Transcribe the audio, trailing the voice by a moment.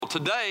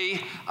Today,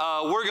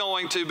 we're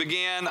going to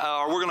begin,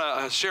 we're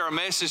going to share a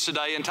message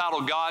today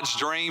entitled God's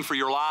Dream for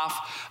Your Life.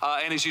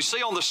 And as you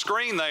see on the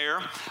screen there,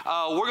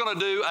 we're going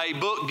to do a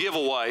book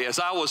giveaway. As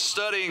I was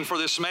studying for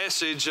this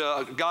message,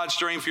 God's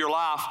Dream for Your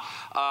Life,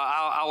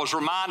 I was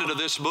reminded of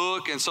this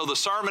book. And so the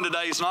sermon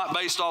today is not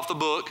based off the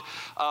book,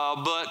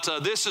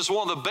 but this is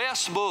one of the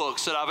best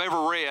books that I've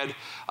ever read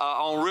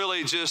on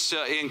really just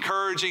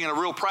encouraging in a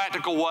real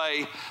practical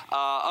way,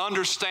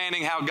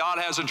 understanding how God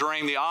has a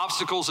dream, the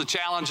obstacles, the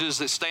challenges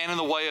that stand in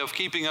the way of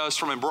keeping us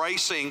from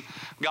embracing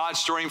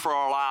God's dream for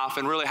our life,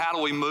 and really how do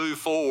we move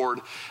forward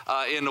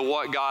into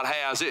what God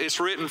has. It's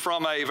written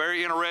from a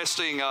very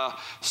interesting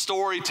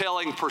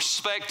storytelling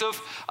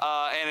perspective,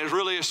 and it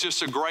really is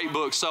just a great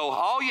book. So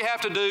all you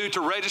have to do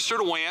to register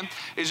to win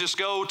is just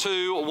go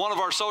to one of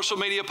our social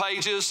media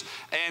pages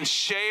and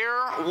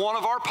share one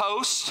of our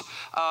posts,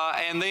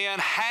 and then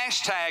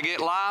hashtag it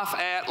Life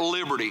at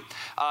Liberty.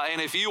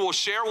 And if you will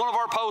share one of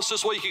our posts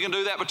this week, you can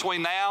do that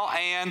between now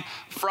and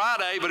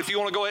Friday. But if you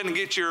want to go ahead and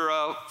get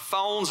your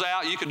phones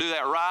out, you can do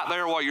that right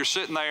there while you're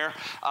sitting there,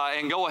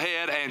 and go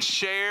ahead and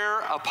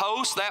share a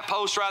post. That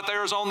post right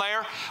there is on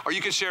there. Or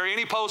you can share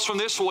any post from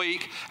this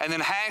week and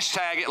then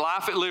hashtag it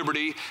Life at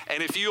Liberty.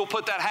 And if you'll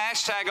put that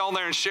hashtag on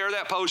there and share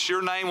that post,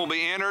 your name will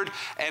be entered.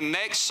 And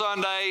next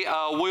Sunday,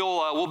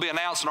 we'll be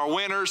announcing our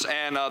winners,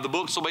 and the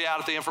books will be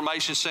out at the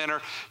Information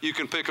Center. You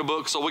can pick a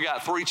book. So we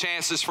got 3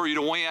 chances for you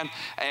to win,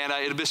 and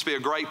it'll just be a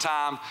great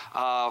time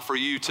for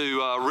you to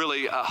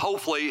really,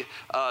 hopefully,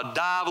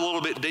 dive a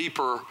little bit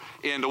deeper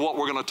into what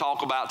we're going to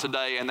talk about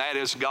today, and that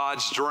is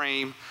God's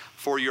dream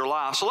for your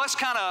life. So let's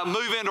kind of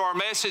move into our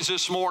message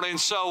this morning.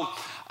 So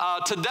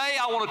today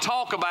I want to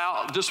talk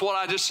about just what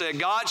I just said,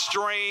 God's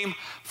dream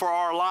for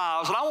our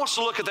lives. And I want us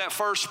to look at that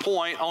first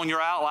point on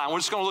your outline. We're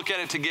just going to look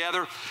at it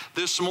together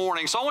this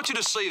morning. So I want you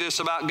to see this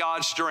about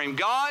God's dream.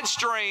 God's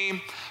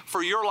dream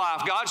for your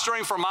life, God's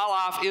dream for my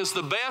life is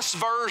the best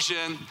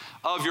version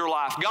of your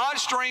life.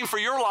 God's dream for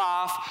your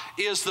life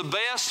is the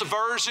best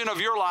version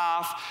of your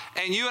life,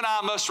 and you and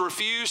I must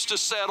refuse to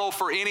settle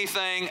for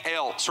anything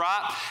else, right?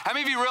 How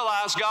many of you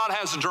realize God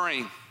has a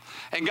dream?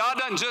 And God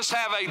doesn't just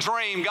have a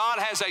dream, God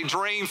has a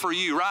dream for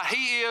you, right?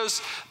 He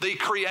is the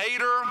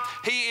creator,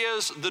 He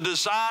is the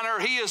designer,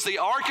 He is the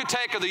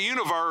architect of the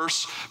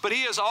universe, but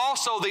He is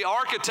also the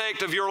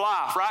architect of your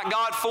life, right?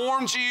 God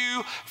formed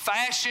you,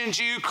 fashioned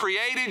you,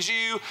 created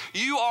you.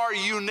 You are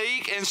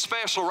unique and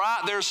special,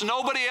 right? There's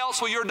nobody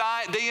else with your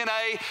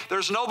DNA.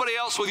 There's nobody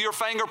else with your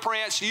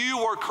fingerprints. You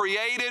were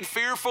created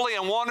fearfully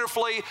and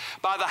wonderfully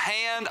by the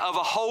hand of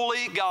a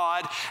holy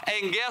God.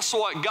 And guess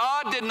what?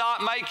 God did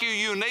not make you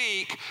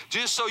unique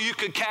just so you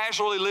could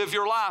casually live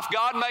your life.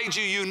 God made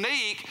you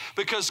unique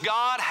because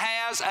God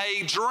has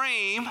a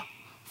dream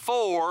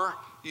for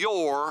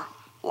your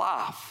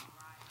life.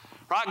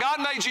 Right? God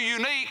made you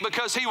unique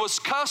because He was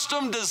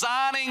custom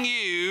designing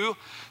you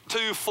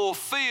to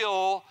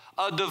fulfill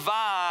a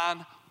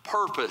divine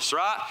purpose,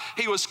 right?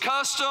 He was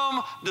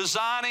custom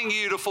designing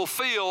you to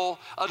fulfill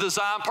a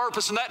design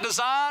purpose, and that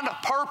design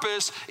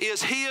purpose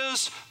is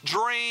His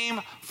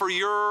dream for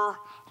your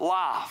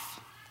life.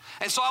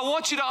 And so I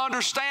want you to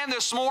understand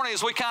this morning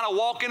as we kind of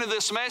walk into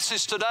this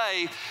message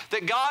today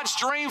that God's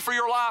dream for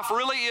your life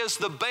really is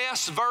the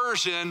best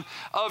version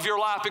of your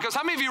life. Because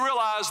how many of you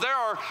realize there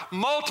are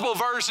multiple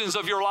versions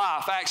of your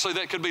life actually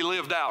that could be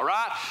lived out,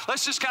 right?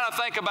 Let's just kind of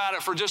think about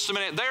it for just a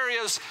minute. There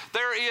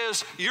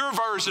is your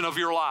version of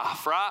your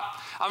life, right?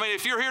 I mean,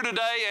 if you're here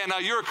today and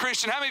you're a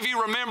Christian, how many of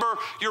you remember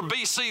your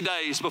BC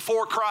days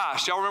before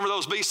Christ? Y'all remember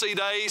those BC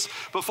days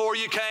before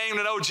you came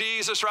to know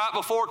Jesus, right?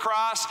 Before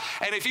Christ.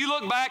 And if you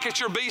look back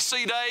at your BC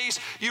days,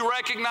 you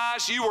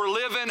recognize you were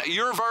living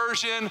your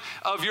version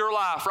of your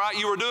life, right?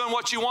 You were doing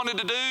what you wanted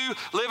to do,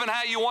 living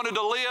how you wanted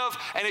to live.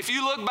 And if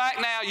you look back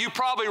now, you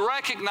probably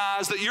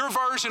recognize that your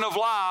version of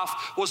life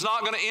was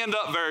not going to end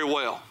up very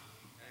well.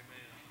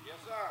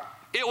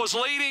 It was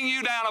leading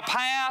you down a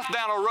path,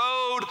 down a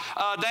road,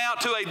 down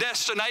to a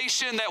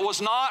destination that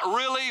was not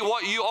really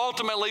what you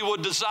ultimately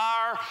would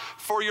desire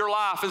for your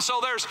life. And so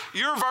there's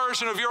your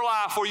version of your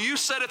life where you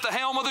sit at the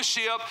helm of the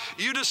ship,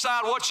 you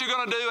decide what you're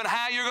going to do and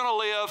how you're going to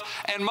live.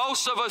 And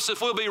most of us,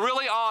 if we'll be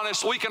really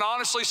honest, we can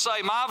honestly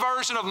say my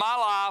version of my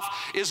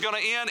life is going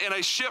to end in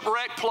a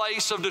shipwrecked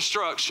place of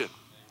destruction.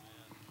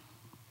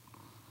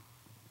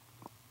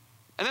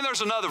 And then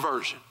there's another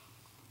version.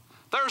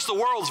 There's the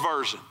world's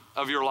version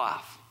of your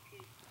life.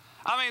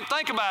 I mean,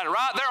 think about it,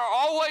 right? There are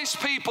always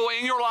people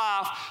in your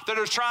life that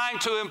are trying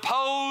to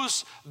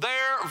impose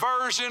their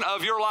version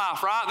of your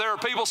life, right? There are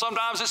people,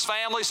 sometimes it's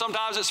family,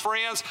 sometimes it's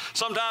friends,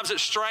 sometimes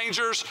it's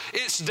strangers.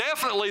 It's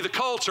definitely the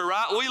culture,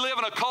 right? We live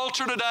in a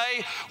culture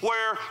today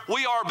where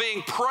we are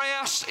being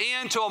pressed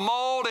into a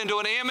mold, into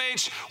an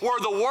image, where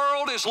the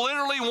world is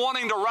literally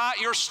wanting to write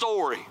your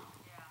story.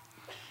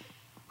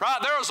 Right?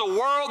 There is a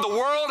world, the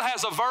world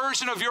has a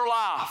version of your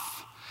life.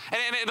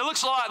 And it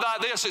looks a lot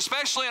like this,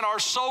 especially in our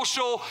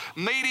social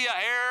media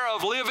era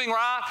of living,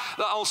 right?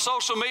 On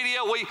social media,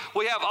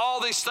 we have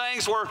all these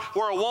things where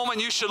a woman,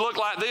 you should look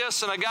like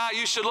this, and a guy,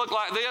 you should look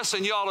like this,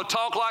 and you ought to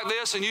talk like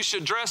this, and you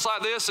should dress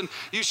like this, and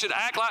you should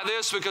act like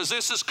this because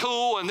this is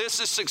cool, and this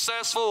is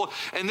successful,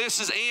 and this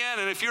is in,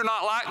 and if you're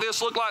not like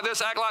this, look like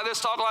this, act like this,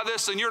 talk like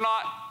this, then you're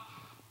not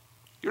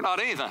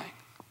anything.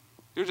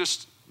 You're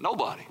just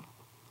nobody.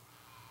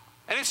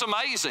 And it's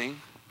amazing.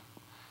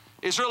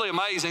 It's really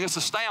amazing. It's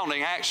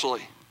astounding,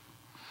 actually,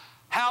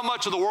 how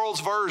much of the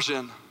world's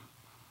version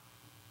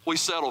we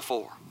settle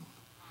for.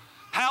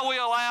 How we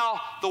allow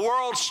the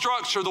world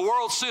structure, the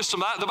world system.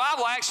 The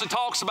Bible actually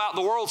talks about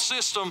the world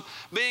system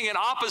being in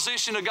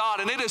opposition to God,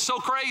 and it is so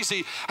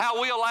crazy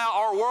how we allow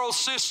our world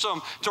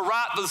system to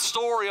write the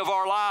story of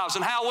our lives,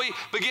 and how we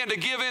begin to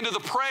give into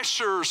the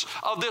pressures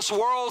of this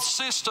world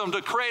system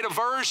to create a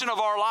version of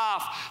our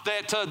life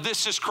that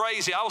this is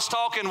crazy. I was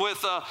talking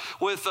with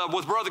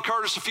Brother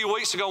Curtis a few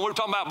weeks ago, and we were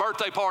talking about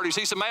birthday parties.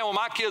 He said, man, when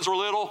my kids were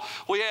little,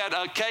 we had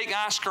cake and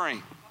ice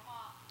cream.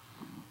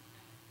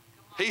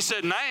 He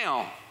said,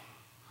 now,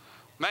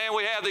 man,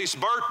 we have these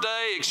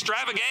birthday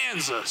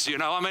extravaganzas, you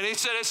know. I mean, he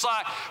said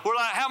we're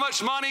like, how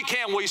much money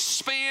can we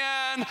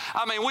spend?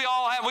 I mean, we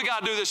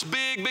got to do this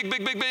big, really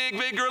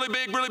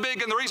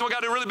big. And the reason we got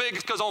to do really big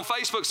is because on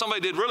Facebook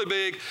somebody did really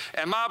big.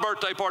 And my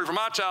birthday party for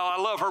my child,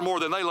 I love her more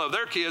than they love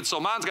their kids,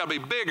 so mine's got to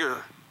be bigger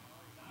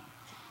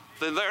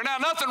than theirs. Now,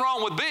 nothing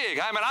wrong with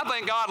big. I mean, I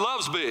think God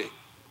loves big.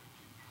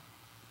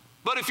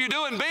 But if you're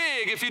doing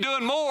big, if you're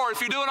doing more,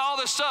 if you're doing all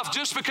this stuff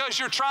just because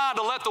you're trying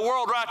to let the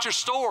world write your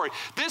story,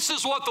 this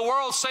is what the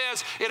world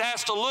says it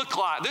has to look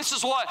like. This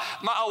is what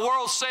a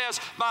world says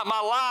my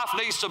life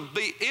needs to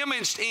be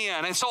imaged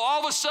in. And so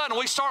all of a sudden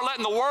we start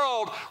letting the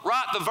world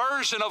write the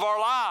version of our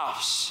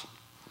lives.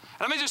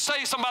 And let me just tell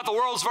you something about the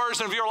world's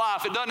version of your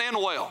life. It doesn't end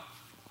well.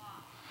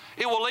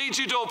 It will lead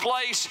you to a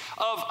place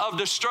of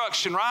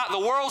destruction, right? The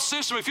world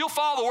system, if you'll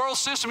follow the world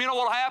system, you know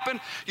what will happen?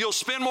 You'll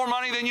spend more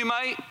money than you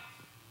make.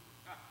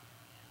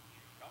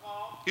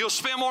 You'll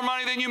spend more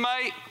money than you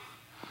make,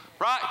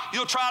 right?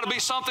 You'll try to be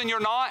something you're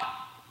not.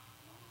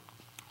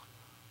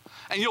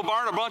 And you'll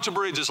burn a bunch of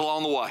bridges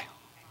along the way.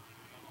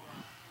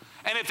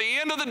 And at the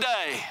end of the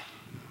day,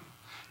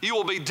 you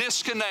will be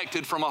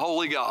disconnected from a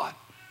holy God.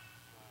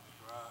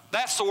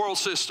 That's the world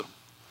system.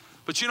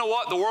 But you know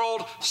what? The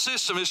world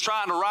system is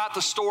trying to write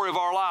the story of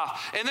our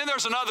life. And then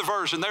there's another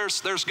version.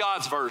 There's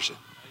God's version.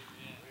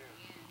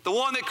 The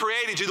one that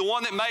created you, the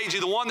one that made you,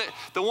 the one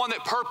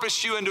that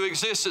purposed you into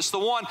existence, the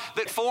one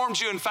that formed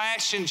you and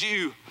fashioned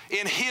you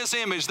in His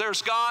image.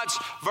 There's God's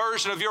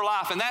version of your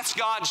life, and that's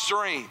God's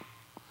dream.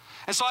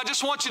 And so I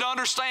just want you to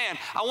understand,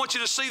 I want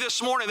you to see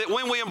this morning that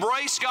when we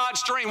embrace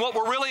God's dream, what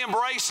we're really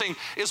embracing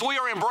is we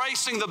are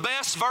embracing the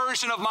best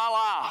version of my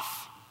life.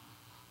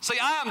 See,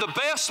 I am the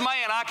best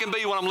man I can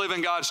be when I'm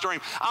living God's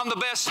dream. I'm the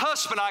best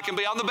husband I can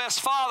be. I'm the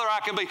best father I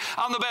can be.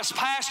 I'm the best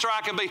pastor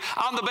I can be.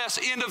 I'm the best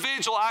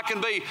individual I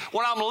can be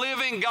when I'm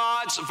living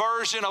God's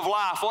version of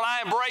life. When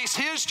I embrace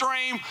His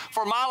dream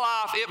for my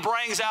life, it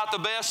brings out the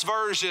best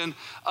version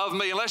of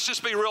me. And let's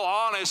just be real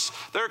honest,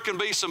 there can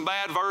be some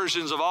bad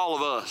versions of all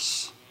of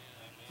us.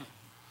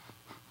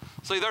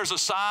 See, there's a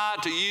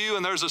side to you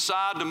and there's a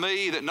side to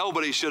me that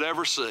nobody should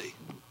ever see.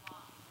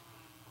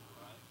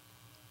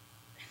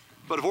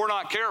 But if we're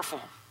not careful,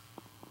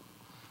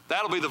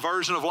 that'll be the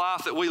version of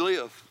life that we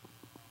live.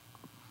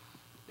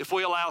 If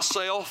we allow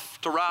self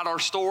to write our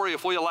story,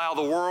 if we allow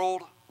the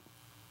world's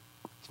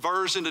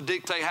version to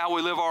dictate how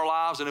we live our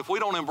lives, and if we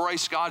don't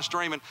embrace God's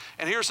dream,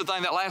 and here's the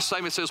thing, that last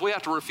statement says we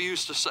have to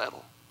refuse to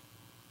settle.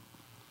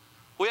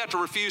 We have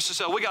to refuse to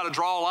settle. We got to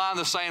draw a line in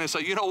the sand and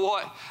say, you know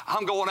what?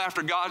 I'm going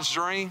after God's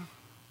dream,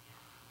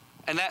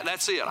 and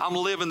that's it. I'm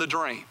living the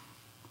dream.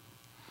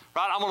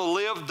 Right? I'm going to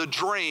live the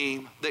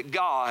dream that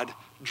God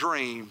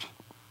dreamed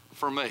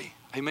for me.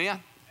 Amen?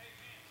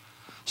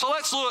 So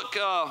let's look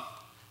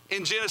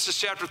in Genesis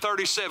chapter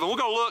 37. We're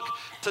going to look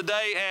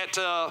today at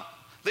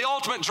the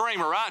ultimate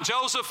dreamer, right?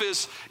 Joseph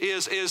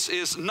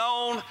is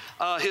known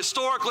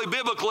historically,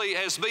 biblically,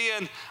 as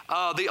being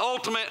the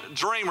ultimate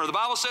dreamer. The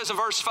Bible says in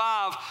verse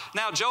 5,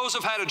 now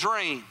Joseph had a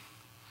dream,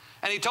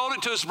 and he told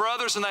it to his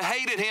brothers, and they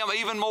hated him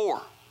even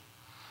more.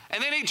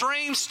 And then he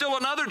dreamed still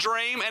another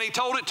dream, and he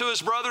told it to his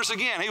brothers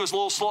again. He was a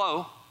little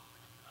slow.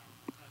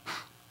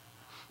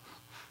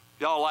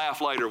 Y'all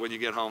laugh later when you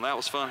get home. That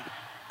was fun.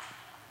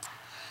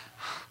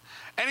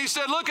 And he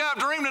said, look, I've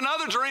dreamed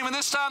another dream, and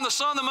this time the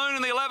sun, the moon,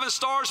 and the 11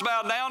 stars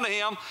bowed down to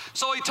him.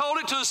 So he told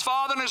it to his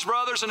father and his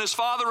brothers, and his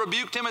father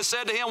rebuked him and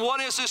said to him,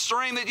 what is this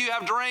dream that you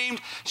have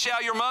dreamed?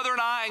 Shall your mother and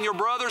I and your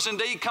brothers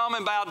indeed come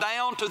and bow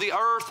down to the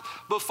earth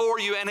before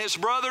you? And his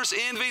brothers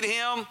envied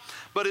him,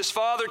 but his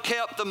father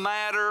kept the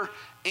matter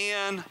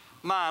in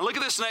mind. Look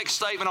at this next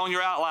statement on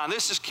your outline.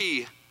 This is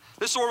key.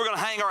 This is where we're going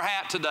to hang our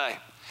hat today.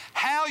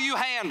 How you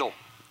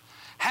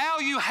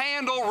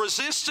handle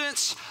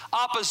resistance,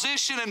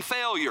 opposition, and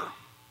failure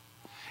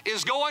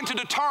is going to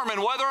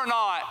determine whether or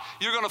not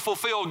you're going to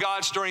fulfill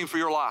God's dream for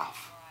your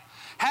life.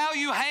 How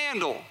you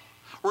handle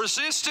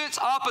Resistance,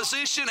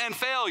 opposition, and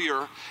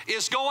failure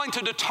is going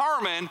to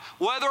determine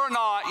whether or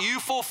not you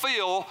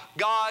fulfill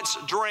God's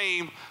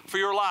dream for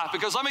your life.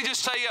 Because let me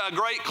just tell you a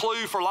great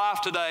clue for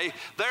life today.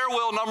 There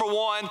will, number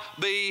one,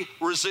 be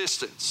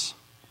resistance.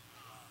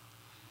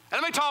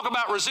 And let me talk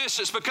about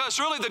resistance, because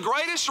really the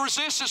greatest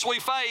resistance we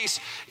face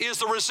is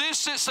the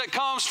resistance that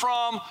comes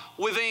from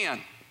within.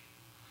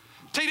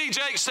 T.D.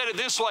 Jakes said it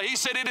this way. He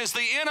said, "It is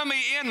the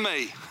enemy in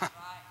me."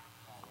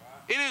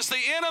 It is the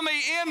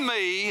enemy in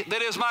me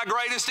that is my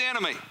greatest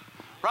enemy.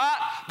 Right?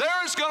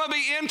 There is going to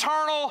be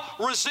internal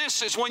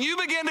resistance. When you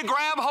begin to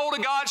grab hold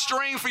of God's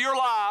dream for your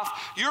life,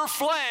 your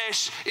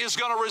flesh is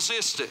going to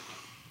resist it.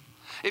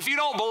 If you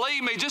don't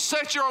believe me, just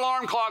set your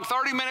alarm clock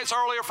 30 minutes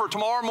earlier for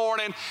tomorrow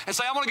morning and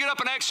say, I'm going to get up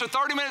an extra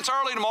 30 minutes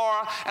early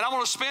tomorrow, and I'm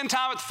going to spend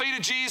time at the feet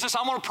of Jesus.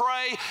 I'm going to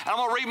pray, and I'm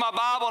going to read my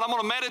Bible, and I'm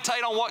going to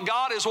meditate on what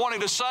God is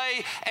wanting to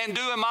say and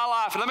do in my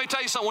life. And let me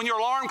tell you something, when your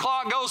alarm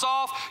clock goes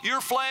off,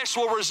 your flesh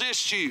will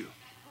resist you.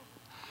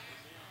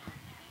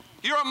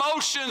 Your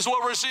emotions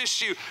will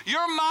resist you.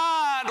 Your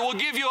mind will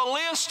give you a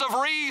list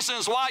of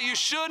reasons why you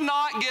should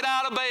not get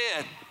out of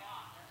bed.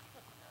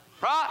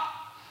 Right?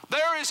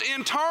 There is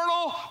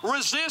internal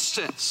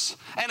resistance.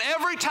 And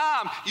every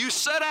time you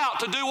set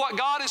out to do what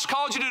God has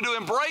called you to do,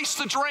 embrace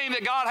the dream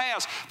that God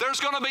has, there's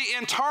going to be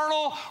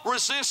internal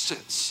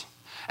resistance.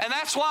 And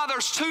that's why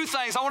there's two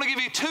things. I want to give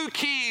you two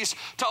keys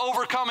to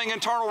overcoming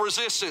internal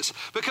resistance,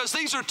 because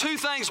these are two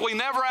things we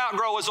never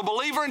outgrow. As a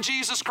believer in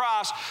Jesus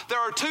Christ, there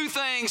are two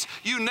things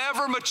you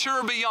never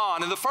mature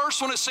beyond. And the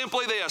first one is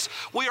simply this: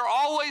 we are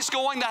always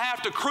going to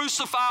have to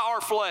crucify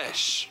our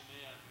flesh.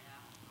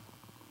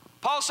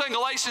 Paul said in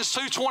Galatians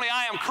 2:20,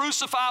 I am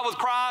crucified with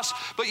Christ,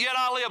 but yet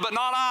I live. But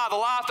not I, the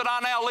life that I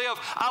now live,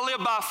 I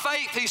live by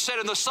faith, he said,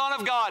 in the Son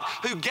of God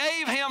who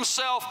gave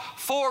himself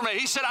for me.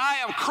 He said, I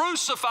am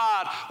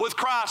crucified with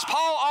Christ.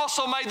 Paul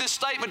also made this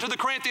statement to the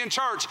Corinthian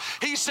church.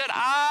 He said,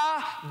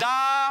 I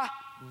die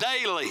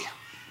daily.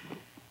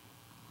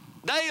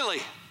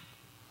 Daily.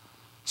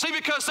 See,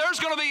 because there's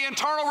going to be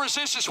internal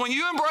resistance. When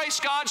you embrace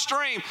God's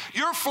dream,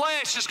 your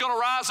flesh is going to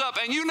rise up,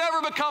 and you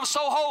never become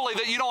so holy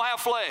that you don't have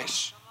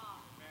flesh.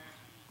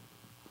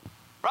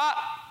 Right?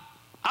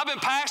 I've been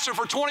pastor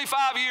for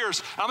 25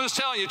 years. I'm just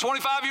telling you,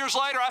 25 years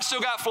later, I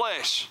still got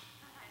flesh.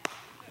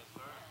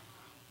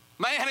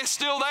 Man, it's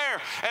still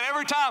there. And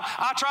every time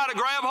I try to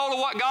grab hold of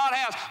what God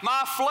has,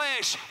 my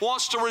flesh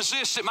wants to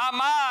resist it. My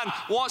mind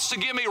wants to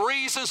give me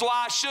reasons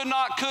why I should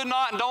not, could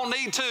not, and don't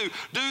need to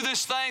do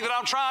this thing that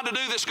I'm trying to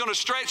do that's going to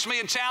stretch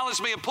me and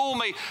challenge me and pull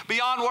me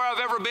beyond where I've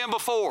ever been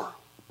before.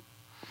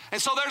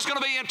 And so there's going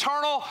to be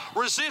internal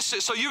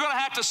resistance. So you're going to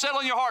have to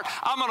settle in your heart,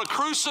 I'm going to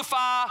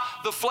crucify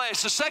the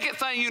flesh. The second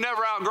thing you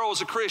never outgrow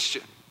as a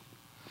Christian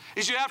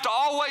is you have to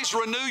always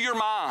renew your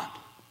mind.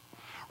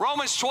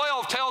 Romans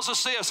 12 tells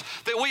us this,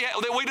 that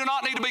we do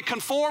not need to be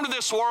conformed to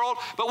this world,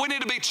 but we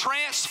need to be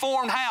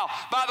transformed. How?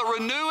 By the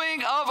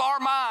renewing of our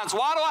minds.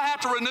 Why do I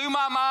have to renew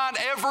my mind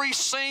every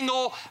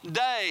single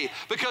day?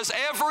 Because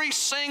every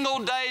single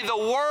day the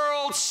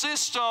world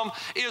system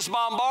is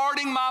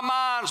bombarding my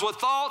minds with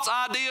thoughts,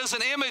 ideas,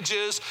 and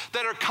images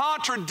that are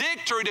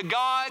contradictory to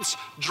God's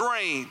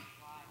dream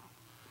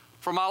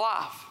for my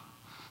life.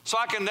 So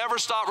I can never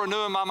stop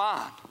renewing my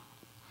mind.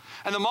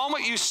 And the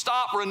moment you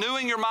stop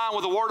renewing your mind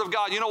with the Word of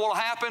God, you know what will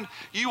happen?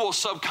 You will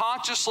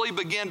subconsciously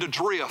begin to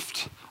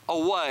drift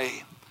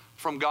away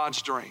from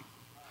God's dream.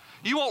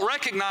 You won't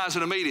recognize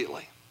it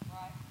immediately.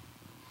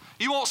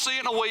 You won't see it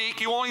in a week.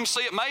 You won't even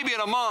see it maybe in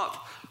a month.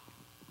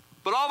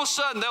 But all of a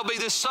sudden, there'll be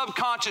this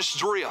subconscious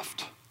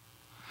drift.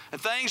 And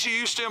things you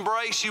used to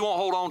embrace, you won't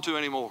hold on to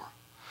anymore.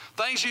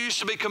 Things you used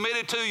to be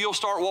committed to, you'll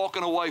start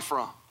walking away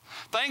from.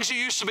 Things you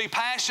used to be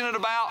passionate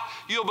about,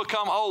 you'll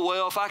become, oh,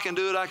 well, if I can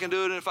do it, I can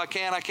do it. And if I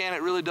can't, I can't.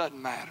 It really doesn't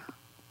matter.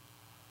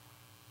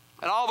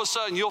 And all of a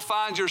sudden, you'll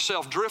find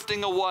yourself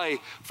drifting away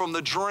from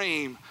the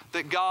dream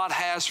that God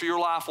has for your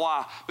life.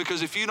 Why?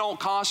 Because if you don't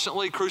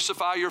constantly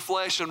crucify your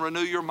flesh and renew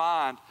your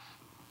mind,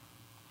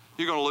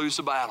 you're going to lose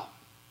the battle.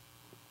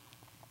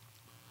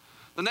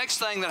 The next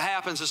thing that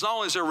happens is not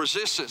only is there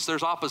resistance,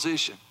 there's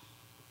opposition.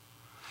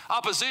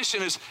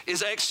 Opposition is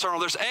external.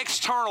 There's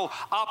external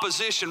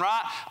opposition,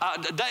 right?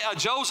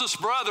 Joseph's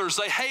brothers,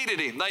 they hated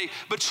him. They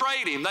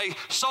betrayed him. They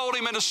sold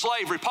him into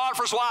slavery.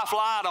 Potiphar's wife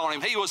lied on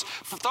him. He was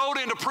thrown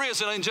into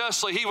prison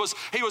unjustly. He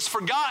was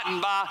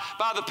forgotten by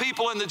the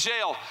people in the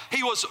jail.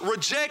 He was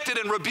rejected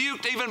and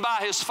rebuked even by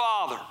his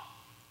father.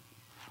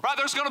 Right?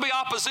 There's going to be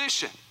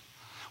opposition.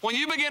 When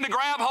you begin to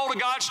grab hold of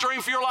God's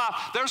dream for your life,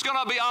 there's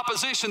going to be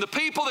opposition. The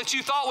people that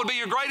you thought would be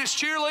your greatest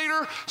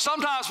cheerleader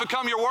sometimes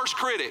become your worst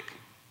critic.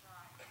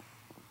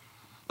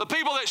 The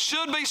people that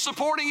should be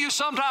supporting you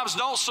sometimes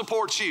don't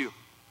support you.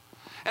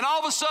 And all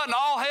of a sudden,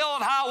 all hell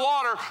and high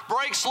water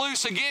breaks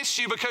loose against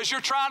you because you're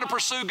trying to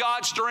pursue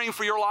God's dream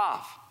for your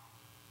life.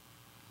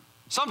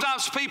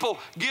 Sometimes people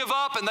give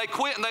up and they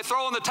quit and they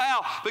throw in the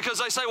towel because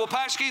they say, well,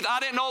 Pastor Keith, I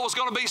didn't know it was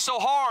going to be so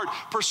hard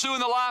pursuing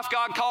the life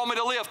God called me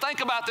to live.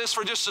 Think about this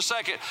for just a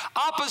second.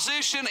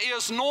 Opposition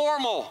is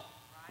normal.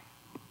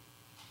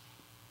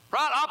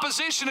 Right?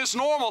 Opposition is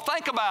normal.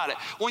 Think about it.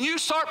 When you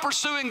start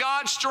pursuing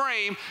God's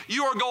dream,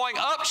 you are going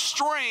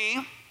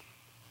upstream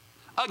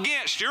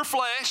against your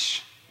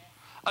flesh,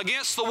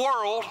 against the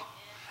world,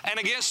 and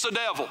against the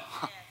devil.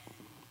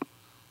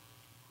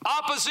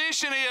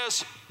 Opposition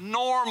is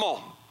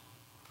normal.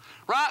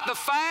 Right? The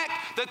fact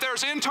that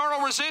there's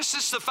internal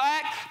resistance, the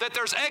fact that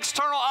there's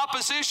external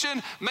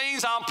opposition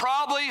means I'm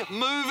probably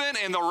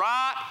moving in the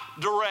right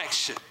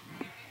direction.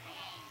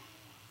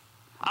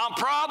 I'm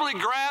probably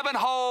grabbing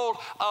hold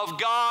of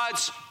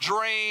God's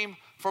dream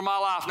for my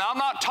life. Now, I'm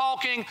not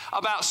talking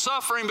about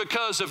suffering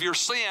because of your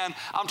sin.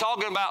 I'm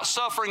talking about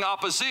suffering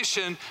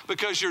opposition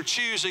because you're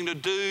choosing to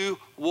do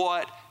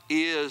what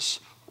is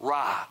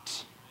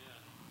right.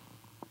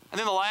 And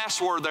then the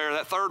last word there,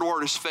 that third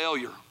word, is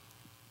failure.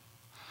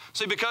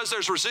 See, because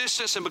there's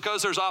resistance and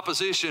because there's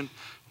opposition,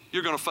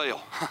 you're going to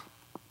fail.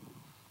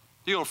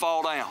 You're going to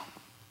fall down.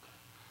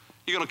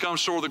 You're going to come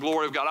short of the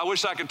glory of God. I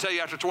wish I could tell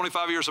you after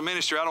 25 years of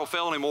ministry I don't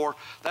fail anymore.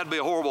 That'd be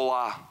a horrible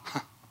lie.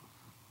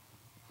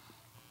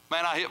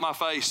 Man, I hit my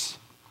face,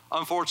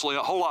 unfortunately,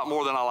 a whole lot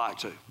more than I like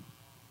to.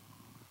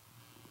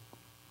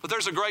 But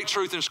there's a great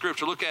truth in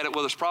Scripture. Look at it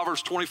with us.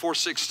 Proverbs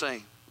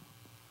 24:16.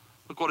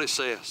 Look what it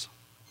says.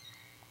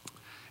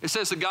 It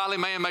says the godly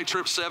man may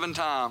trip 7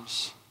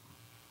 times.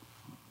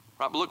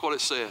 Right, but look what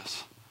it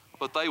says.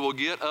 But they will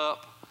get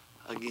up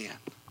again.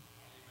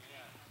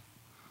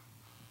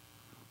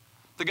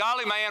 The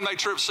godly man may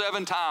trip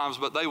 7 times,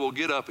 but they will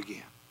get up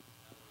again.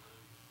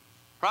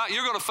 Right?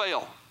 You're going to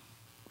fail.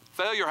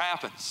 Failure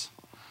happens.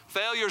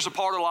 Failure is a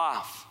part of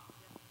life.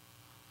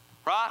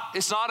 Right?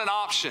 It's not an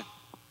option.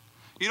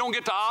 You don't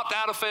get to opt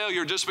out of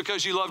failure just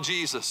because you love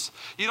Jesus.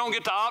 You don't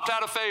get to opt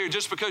out of failure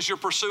just because you're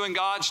pursuing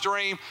God's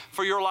dream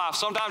for your life.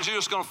 Sometimes you're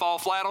just going to fall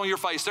flat on your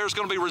face. There's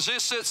going to be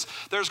resistance.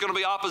 There's going to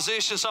be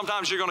opposition.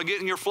 Sometimes you're going to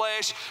get in your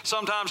flesh.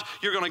 Sometimes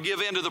you're going to give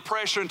in to the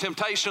pressure and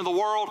temptation of the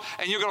world,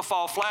 and you're going to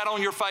fall flat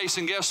on your face.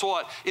 And guess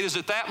what? It is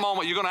at that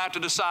moment you're going to have to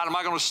decide, am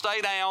I going to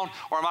stay down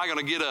or am I going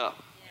to get up?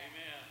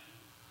 Amen.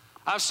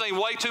 I've seen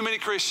way too many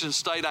Christians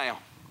stay down.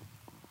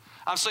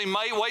 I've seen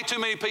way too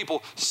many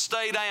people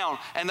stay down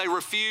and they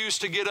refuse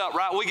to get up,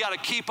 right? We got to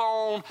keep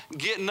on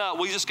getting up.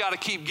 We just got to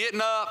keep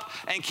getting up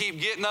and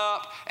keep getting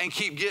up and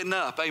keep getting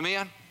up.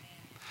 Amen?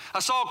 I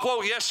saw a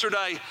quote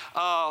yesterday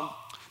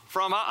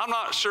from, I'm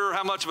not sure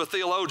how much of a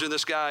theologian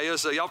this guy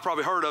is. Y'all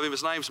probably heard of him.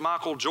 His name's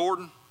Michael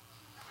Jordan.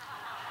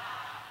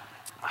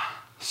 I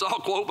saw a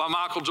quote by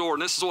Michael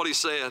Jordan. This is what he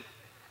said.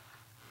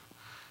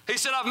 He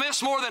said, I've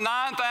missed more than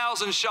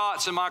 9,000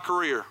 shots in my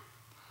career.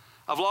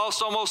 I've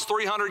lost almost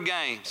 300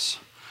 games.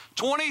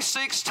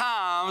 26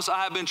 times I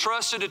have been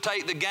trusted to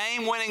take the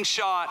game-winning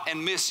shot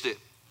and missed it.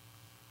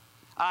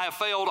 I have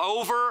failed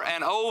over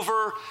and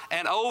over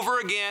and over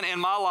again in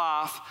my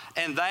life,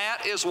 and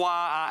that is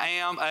why I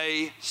am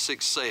a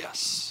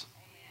success.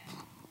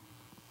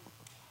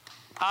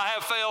 I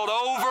have failed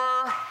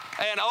over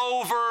and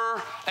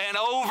over and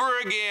over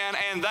again,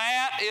 and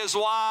that is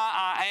why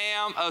I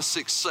am a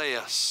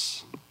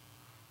success.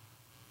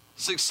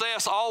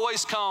 Success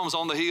always comes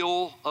on the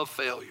heel of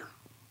failure.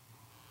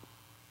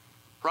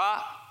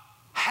 Right?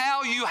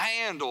 How you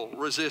handle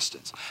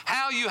resistance,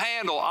 how you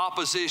handle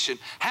opposition,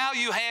 how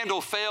you handle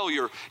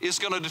failure is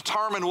going to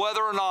determine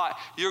whether or not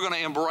you're going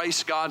to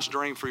embrace God's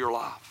dream for your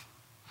life.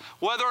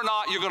 Whether or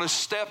not you're going to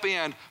step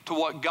in to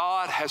what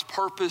God has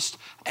purposed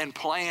and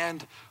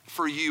planned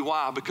for you.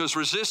 Why? Because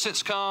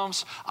resistance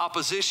comes,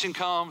 opposition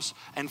comes,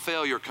 and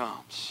failure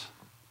comes.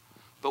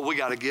 But we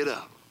got to get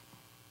up.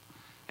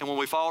 And when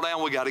we fall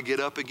down, we got to get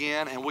up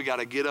again, and we got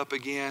to get up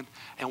again,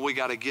 and we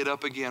got to get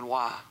up again.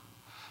 Why?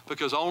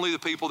 Because only the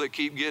people that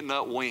keep getting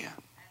up win.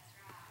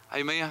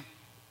 Right. Amen?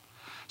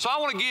 So I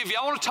want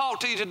to talk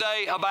to you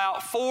today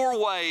about 4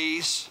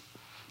 ways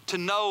to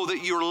know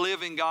that you're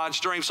living God's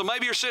dream. So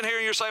maybe you're sitting here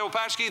and you're saying, well,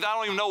 Pastor Keith, I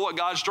don't even know what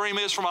God's dream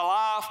is for my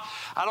life.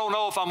 I don't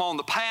know if I'm on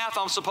the path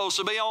I'm supposed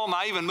to be on. Am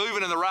I even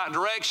moving in the right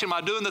direction? Am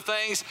I doing the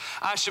things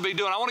I should be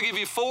doing? I want to give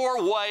you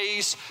 4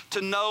 ways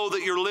to know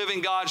that you're living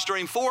God's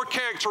dream. 4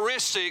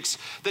 characteristics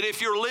that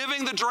if you're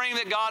living the dream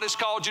that God has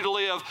called you to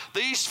live,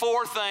 these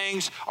 4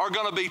 things are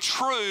going to be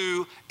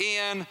true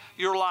in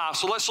your life.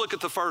 So let's look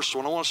at the first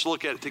one. I want us to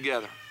look at it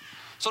together.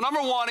 So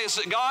number 1 is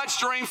that God's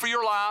dream for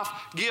your life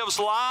gives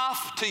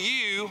life to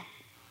you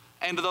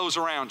and to those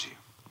around you.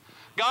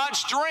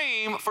 God's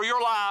dream for your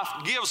life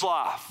gives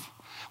life.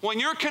 When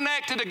you're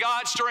connected to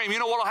God's dream, you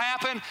know what will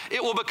happen?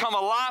 It will become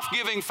a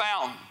life-giving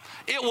fountain.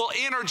 It will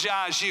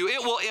energize you.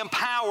 It will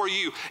empower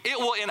you. It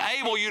will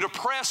enable you to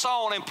press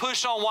on and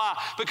push on. Why?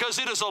 Because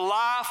it is a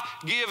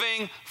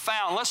life-giving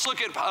fountain. Let's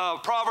look at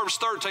Proverbs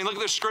 13. Look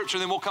at this scripture,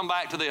 and then we'll come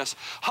back to this.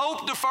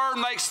 Hope deferred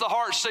makes the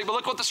heart sick, but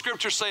look what the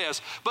scripture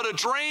says. But a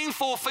dream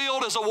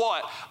fulfilled is a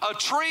what? A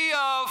tree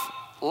of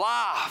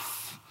life.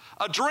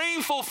 A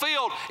dream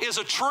fulfilled is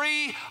a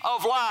tree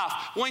of life.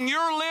 When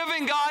you're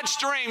living God's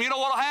dream, you know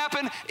what will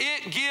happen?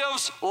 It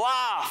gives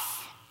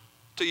life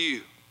to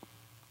you.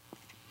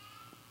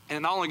 And it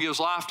not only gives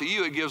life to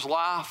you, it gives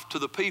life to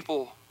the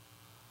people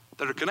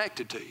that are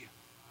connected to you.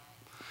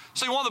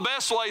 See, one of the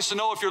best ways to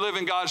know if you're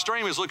living God's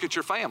dream is look at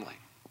your family.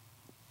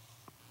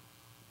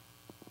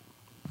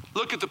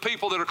 Look at the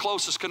people that are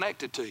closest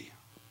connected to you.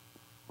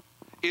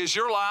 Is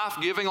your life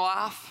giving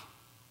life?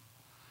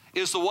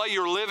 Is the way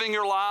you're living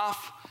your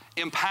life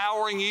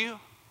empowering you?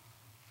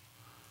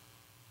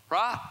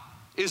 Right?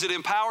 Is it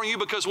empowering you?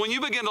 Because when you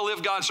begin to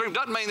live God's dream,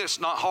 doesn't mean it's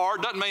not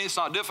hard, doesn't mean it's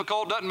not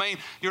difficult, doesn't mean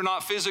you're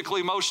not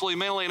physically, emotionally,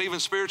 mentally, and even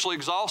spiritually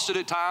exhausted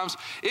at times.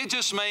 It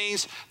just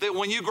means that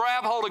when you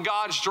grab hold of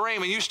God's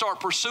dream and you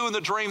start pursuing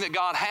the dream that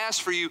God has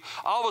for you,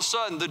 all of a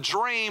sudden the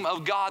dream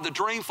of God, the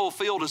dream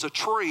fulfilled, is a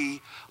tree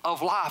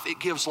of life. It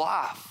gives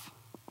life.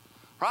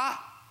 Right?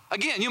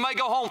 Again, you may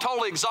go home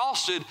totally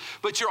exhausted,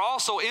 but you're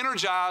also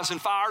energized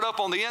and fired up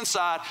on the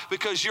inside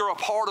because you're a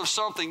part of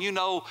something you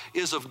know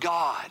is of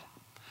God.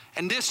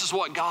 And this is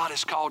what God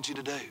has called you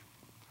to do,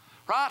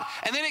 right?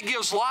 And then it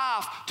gives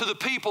life to the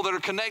people that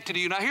are connected to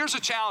you. Now, here's a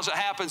challenge that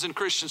happens in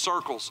Christian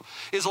circles,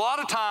 is a lot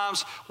of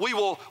times we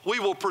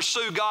will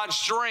pursue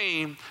God's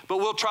dream, but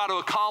we'll try to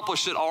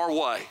accomplish it our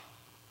way.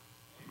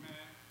 Amen.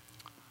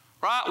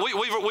 Right?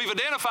 We've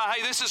identified,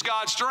 hey, this is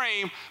God's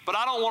dream, but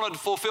I don't want to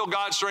fulfill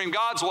God's dream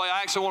God's way.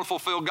 I actually want to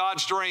fulfill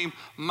God's dream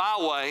my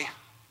way.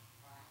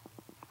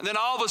 And then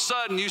all of a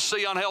sudden you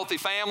see unhealthy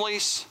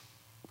families,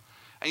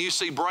 and you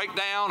see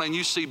breakdown, and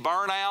you see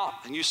burnout,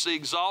 and you see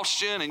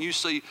exhaustion, and you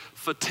see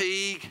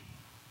fatigue.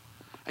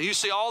 And you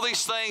see all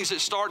these things that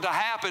start to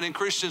happen in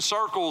Christian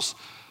circles,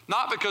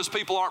 not because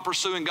people aren't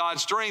pursuing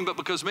God's dream, but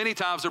because many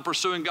times they're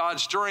pursuing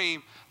God's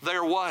dream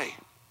their way.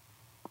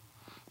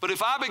 But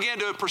if I begin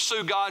to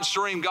pursue God's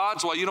dream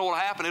God's way, you know what will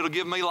happen? It'll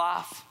give me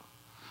life.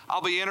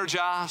 I'll be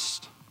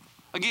energized.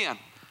 Again,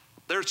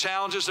 there's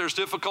challenges, there's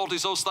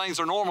difficulties, those things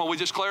are normal. We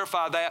just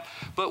clarified that.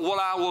 But what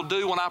I will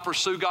do when I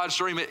pursue God's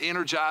dream, it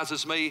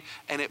energizes me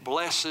and it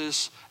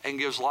blesses and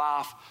gives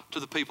life to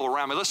the people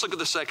around me. Let's look at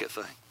the second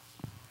thing.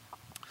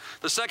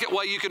 The second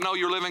way you can know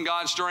you're living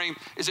God's dream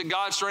is that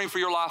God's dream for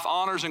your life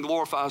honors and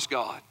glorifies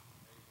God.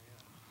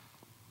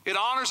 It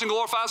honors and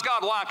glorifies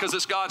God. Why? Because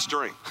it's God's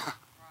dream.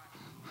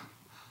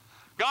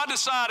 God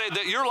decided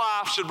that your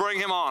life should bring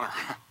Him honor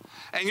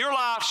and your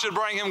life should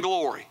bring Him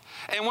glory.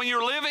 And when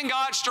you're living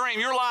God's dream,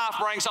 your life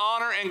brings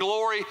honor and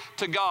glory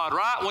to God,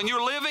 right? When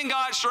you're living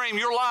God's dream,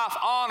 your life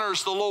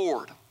honors the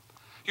Lord.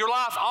 Your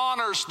life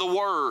honors the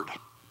Word,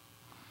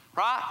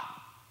 right?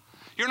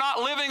 You're not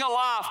living a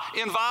life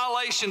in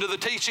violation to the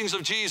teachings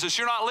of Jesus.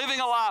 You're not living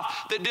a life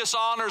that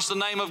dishonors the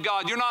name of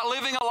God. You're not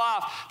living a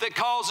life that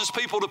causes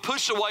people to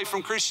push away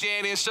from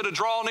Christianity instead of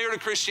draw near to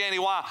Christianity.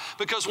 Why?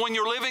 Because when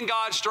you're living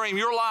God's dream,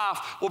 your life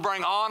will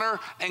bring honor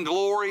and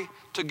glory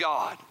to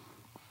God.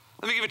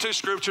 Let me give you two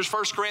scriptures.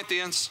 1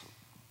 Corinthians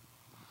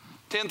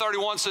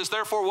 10:31 says,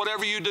 therefore,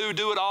 whatever you do,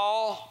 do it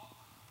all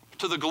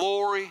to the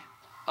glory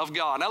of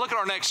God. Now look at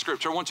our next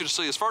scripture. I want you to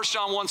see this. 1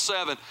 John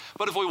 1:7.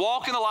 But if we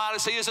walk in the light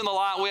as He is in the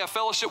light, we have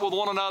fellowship with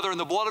one another, and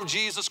the blood of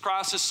Jesus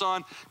Christ, His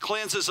Son,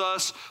 cleanses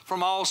us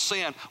from all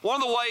sin.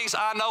 One of the ways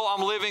I know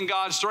I'm living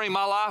God's dream,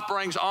 my life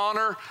brings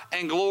honor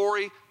and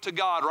glory to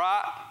God,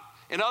 right?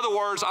 In other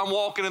words, I'm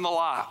walking in the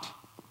light.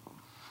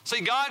 See,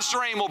 God's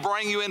dream will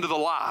bring you into the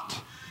light.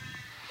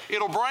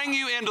 It'll bring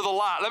you into the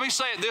light. Let me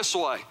say it this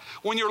way.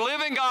 When you're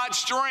living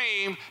God's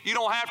dream, you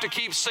don't have to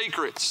keep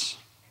secrets.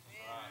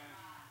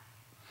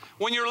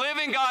 When you're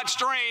living God's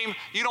dream,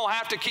 you don't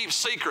have to keep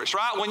secrets,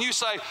 right? When you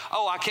say,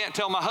 oh, I can't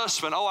tell my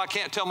husband. Oh, I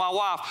can't tell my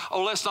wife.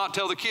 Oh, let's not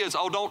tell the kids.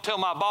 Oh, don't tell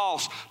my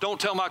boss. Don't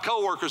tell my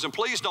coworkers. And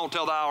please don't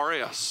tell the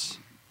IRS.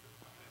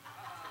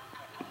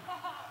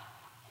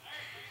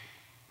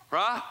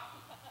 Right?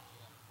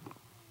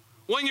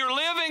 When you're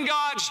living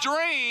God's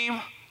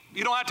dream,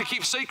 you don't have to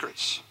keep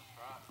secrets.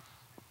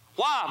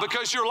 Why?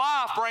 Because your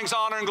life brings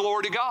honor and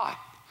glory to God.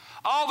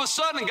 All of a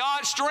sudden,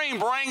 God's dream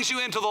brings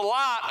you into the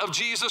light of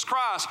Jesus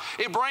Christ.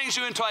 It brings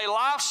you into a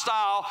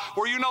lifestyle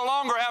where you're no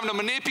longer having to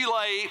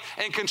manipulate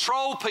and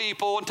control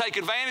people and take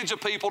advantage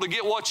of people to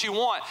get what you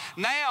want.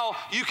 Now,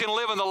 you can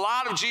live in the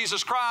light of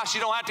Jesus Christ.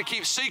 You don't have to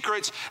keep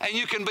secrets, and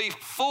you can be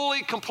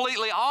fully,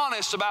 completely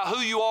honest about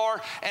who you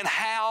are and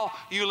how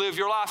you live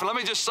your life. And let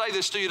me just say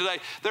this to you today.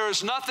 There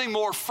is nothing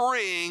more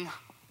freeing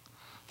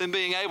than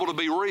being able to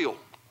be real.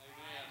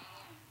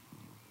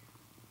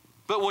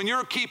 But when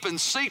you're keeping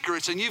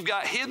secrets and you've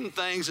got hidden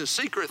things and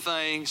secret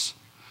things,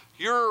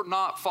 you're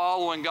not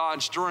following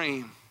God's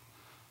dream.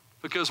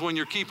 Because when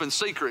you're keeping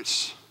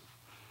secrets,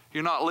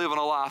 you're not living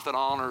a life that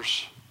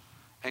honors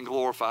and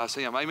glorifies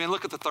Him. Amen.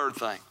 Look at the third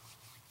thing.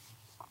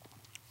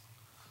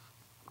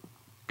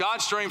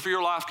 God's dream for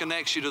your life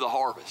connects you to the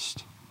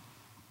harvest.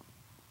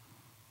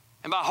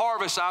 And by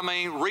harvest, I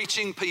mean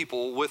reaching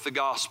people with the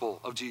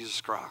gospel of Jesus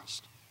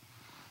Christ.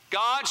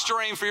 God's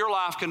dream for your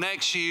life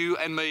connects you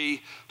and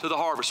me to the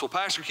harvest. Well,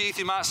 Pastor Keith,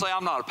 you might say,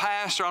 I'm not a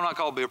pastor. I'm not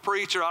called to be a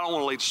preacher. I don't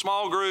want to lead a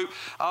small group.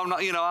 I'm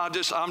not,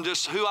 I'm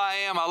just who I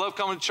am. I love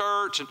coming to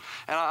church, and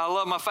I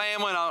love my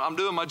family, and I'm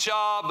doing my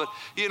job. But,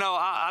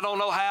 I don't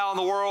know how in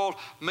the world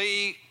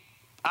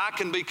I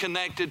can be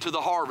connected to the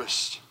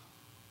harvest.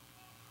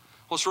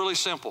 Well, it's really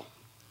simple.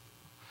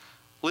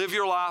 Live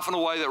your life in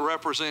a way that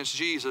represents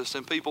Jesus,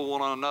 and people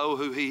want to know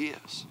who He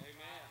is.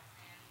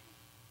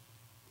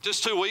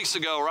 Just 2 weeks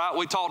ago, right,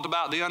 we talked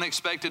about the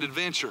unexpected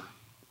adventure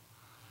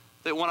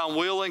that when I'm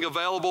willing,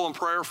 available, and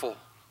prayerful,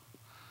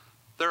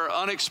 there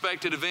are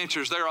unexpected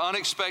adventures. There are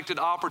unexpected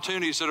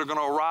opportunities that are going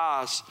to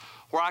arise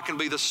where I can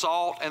be the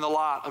salt and the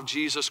light of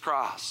Jesus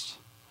Christ.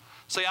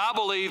 See, I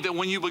believe that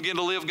when you begin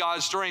to live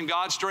God's dream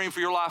for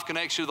your life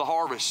connects you to the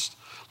harvest.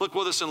 Look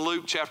with us in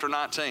Luke chapter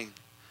 19.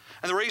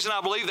 And the reason I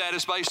believe that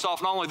is based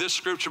off not only this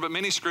scripture, but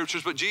many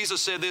scriptures. But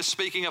Jesus said this,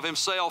 speaking of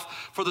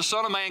himself, "For the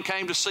Son of Man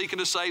came to seek and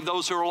to save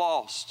those who are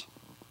lost."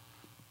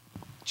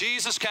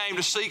 Jesus came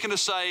to seek and to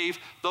save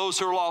those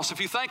who are lost. If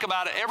you think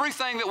about it,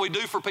 everything that we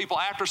do for people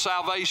after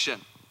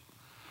salvation,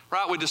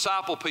 right? We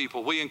disciple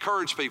people. We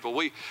encourage people.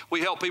 We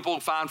help people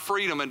find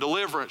freedom and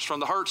deliverance from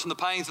the hurts and the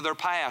pains of their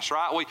past,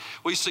 right?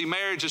 We see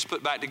marriages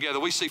put back together.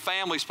 We see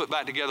families put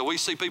back together. We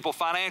see people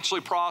financially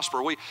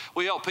prosper. We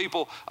help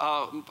people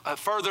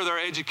further their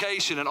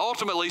education and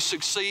ultimately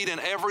succeed in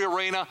every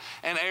arena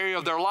and area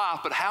of their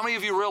life. But how many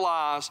of you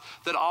realize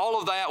that all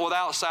of that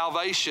without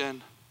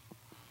salvation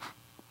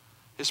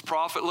is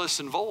profitless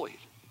and void?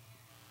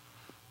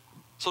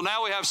 So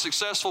now we have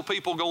successful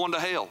people going to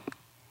hell.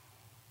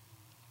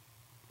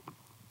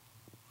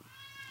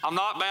 I'm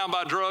not bound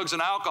by drugs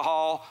and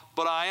alcohol,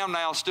 but I am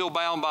now still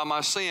bound by my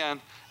sin,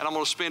 and I'm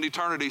going to spend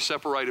eternity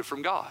separated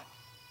from God.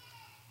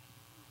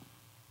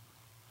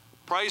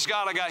 Praise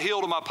God, I got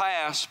healed of my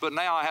past, but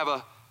now I have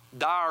a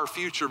dire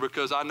future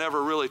because I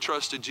never really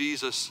trusted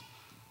Jesus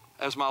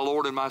as my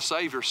Lord and my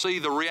Savior. See,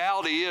 the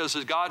reality is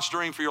that God's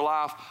dream for your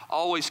life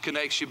always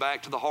connects you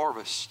back to the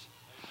harvest.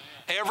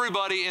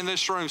 Everybody in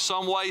this room,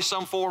 some way,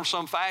 some form,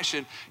 some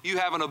fashion, you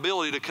have an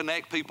ability to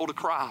connect people to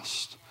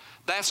Christ.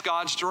 That's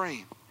God's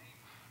dream.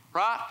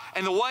 Right?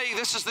 And the way,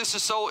 this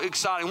is so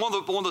exciting. One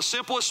of the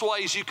simplest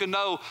ways you can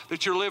know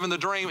that you're living the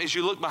dream is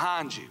you look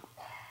behind you.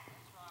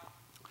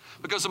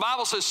 Because the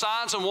Bible says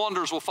signs and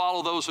wonders will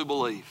follow those who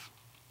believe.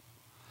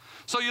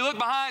 So you look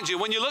behind you.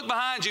 When you look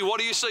behind you, what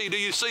do you see? Do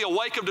you see a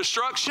wake of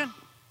destruction?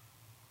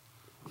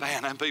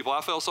 Man, them people, I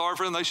felt sorry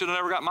for them. They should have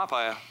never got my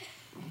path.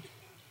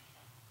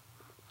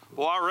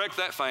 Boy, I wrecked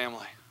that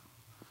family.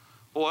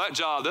 Boy, that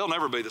job, they'll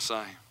never be the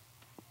same.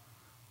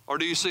 Or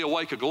do you see a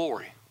wake of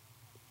glory?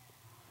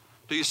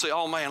 Do you say,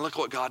 oh man, look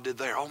what God did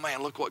there. Oh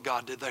man, look what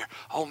God did there.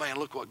 Oh man,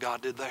 look what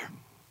God did there.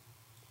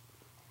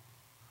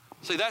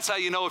 See, that's how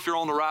you know if you're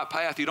on the right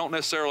path. You don't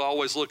necessarily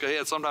always look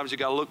ahead. Sometimes you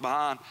got to look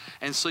behind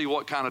and see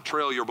what kind of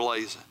trail you're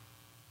blazing.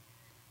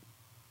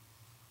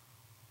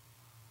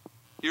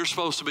 You're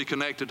supposed to be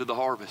connected to the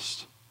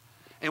harvest.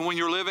 And when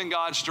you're living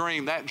God's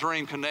dream, that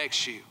dream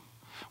connects you.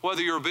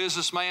 Whether you're a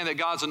businessman that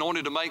God's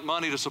anointed to make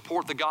money to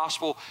support the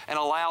gospel and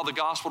allow the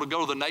gospel to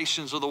go to the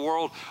nations of the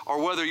world,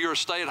 or whether you're a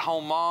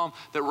stay-at-home mom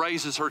that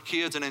raises her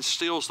kids and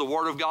instills the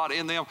Word of God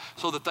in them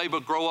so that they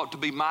would grow up to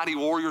be mighty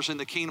warriors in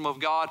the kingdom of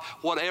God,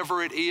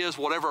 whatever it is,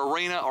 whatever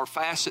arena or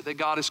facet that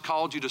God has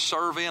called you to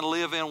serve in,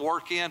 live in,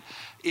 work in,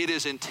 it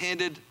is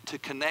intended to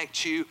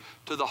connect you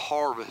to the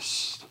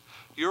harvest.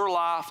 Your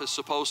life is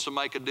supposed to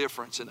make a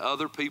difference in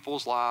other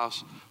people's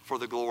lives for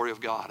the glory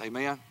of God.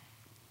 Amen?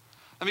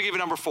 Let me give you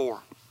number 4.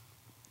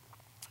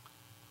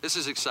 This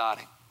is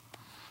exciting.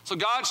 So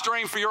God's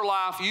dream for your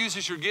life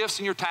uses your gifts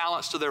and your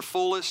talents to their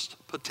fullest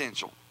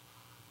potential.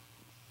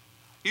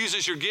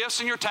 Uses your gifts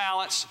and your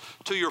talents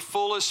to your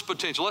fullest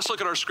potential. Let's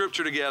look at our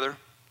scripture together.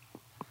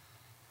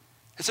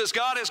 It says,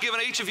 God has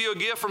given each of you a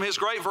gift from his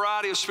great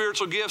variety of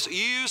spiritual gifts.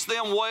 Use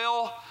them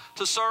well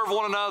to serve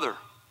one another.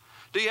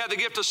 Do you have the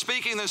gift of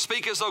speaking? Then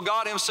speak as though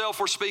God himself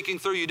were speaking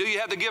through you. Do you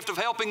have the gift of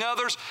helping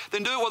others?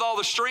 Then do it with all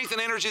the strength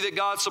and energy that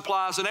God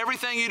supplies. And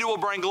everything you do will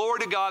bring glory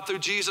to God through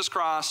Jesus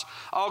Christ.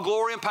 All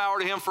glory and power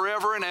to him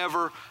forever and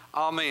ever.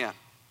 Amen.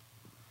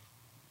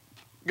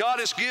 God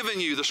has given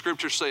you, the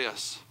scripture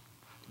says,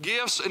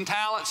 gifts and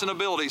talents and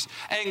abilities.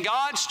 And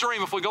God's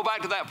dream, if we go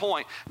back to that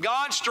point,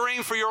 God's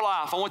dream for your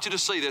life, I want you to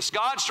see this.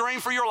 God's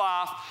dream for your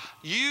life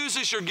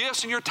uses your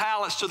gifts and your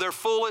talents to their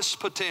fullest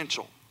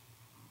potential.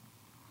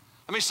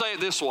 Let me say it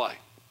this way.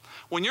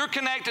 When you're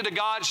connected to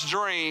God's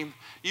dream,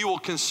 you will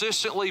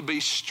consistently be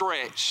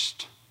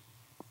stretched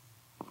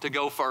to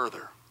go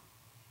further.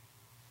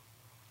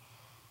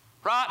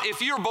 Right?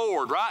 If you're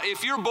bored, right?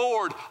 If you're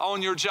bored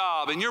on your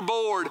job and you're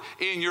bored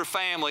in your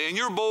family and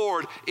you're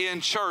bored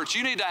in church,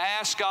 you need to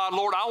ask God,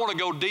 Lord, I want to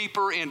go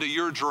deeper into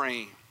your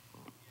dream.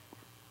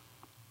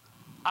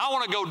 I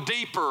want to go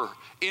deeper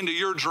into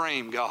your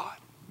dream, God.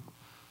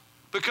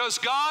 Because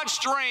God's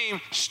dream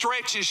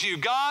stretches you.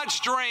 God's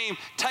dream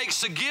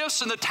takes the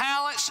gifts and the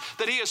talents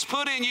that he has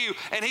put in you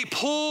and he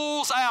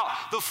pulls out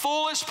the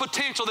fullest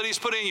potential that he's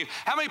put in you.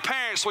 How many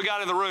parents we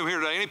got in the room here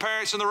today? Any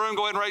parents in the room?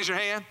 Go ahead and raise your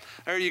hand.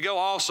 There you go.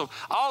 Awesome.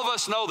 All of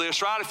us know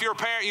this, right? If you're a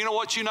parent, you know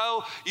what you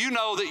know? You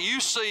know that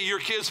you see your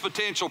kid's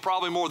potential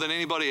probably more than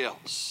anybody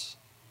else.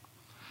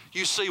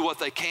 You see what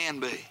they can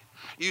be.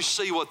 You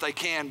see what they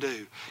can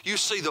do. You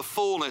see the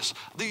fullness.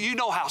 You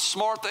know how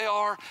smart they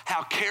are,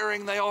 how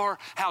caring they are,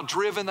 how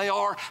driven they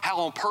are, how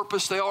on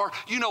purpose they are.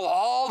 You know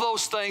all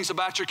those things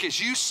about your kids.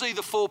 You see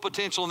the full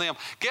potential in them.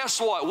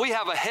 Guess what? We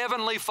have a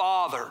heavenly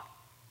Father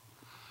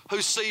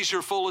who sees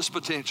your fullest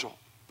potential.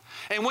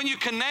 And when you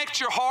connect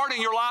your heart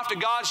and your life to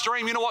God's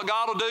dream, you know what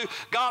God will do?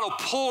 God will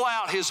pull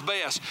out His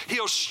best.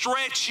 He'll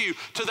stretch you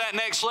to that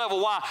next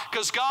level. Why?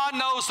 Because God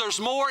knows there's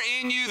more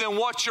in you than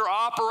what you're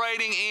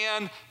operating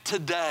in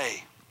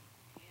today.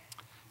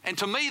 And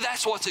to me,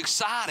 that's what's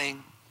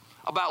exciting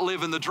about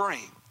living the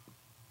dream.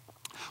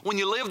 When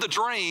you live the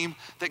dream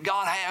that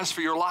God has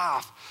for your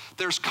life,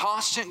 there's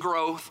constant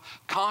growth,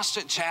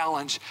 constant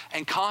challenge,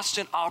 and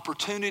constant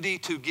opportunity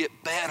to get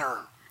better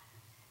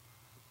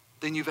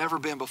than you've ever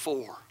been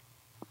before.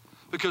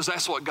 Because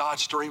that's what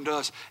God's dream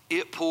does.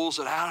 It pulls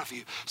it out of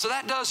you. So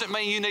that doesn't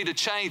mean you need to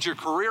change your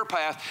career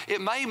path.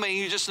 It may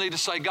mean you just need to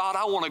say, God,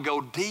 I want to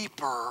go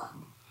deeper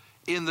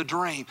in the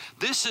dream.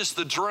 This is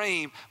the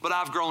dream, but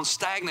I've grown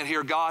stagnant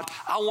here. God,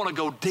 I want to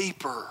go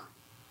deeper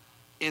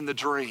in the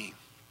dream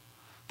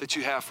that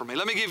you have for me.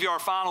 Let me give you our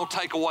final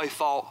takeaway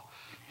thought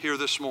here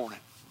this morning.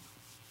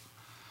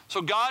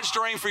 So God's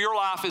dream for your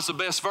life is the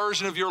best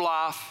version of your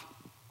life,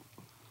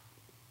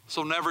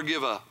 so never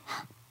give up.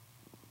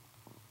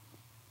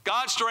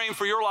 God's dream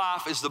for your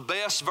life is the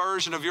best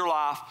version of your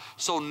life,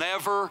 so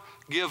never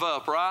give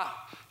up, right?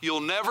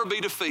 You'll never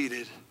be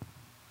defeated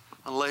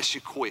unless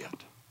you quit.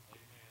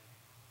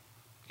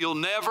 You'll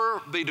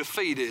never be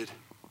defeated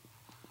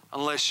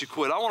unless you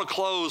quit. I want to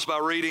close by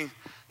reading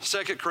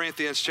 2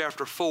 Corinthians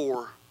chapter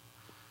 4.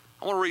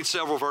 I want to read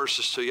several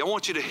verses to you. I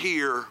want you to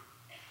hear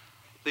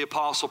the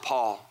Apostle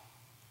Paul.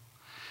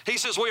 He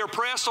says, we are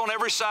pressed on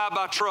every side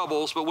by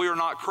troubles, but we are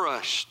not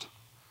crushed.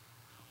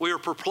 We are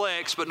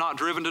perplexed, but not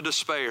driven to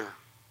despair.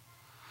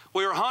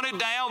 We are hunted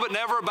down, but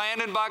never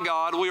abandoned by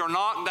God. We are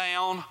knocked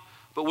down,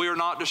 but we are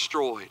not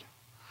destroyed.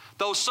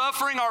 Though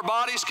suffering, our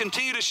bodies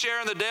continue to share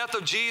in the death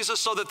of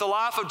Jesus, so that the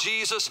life of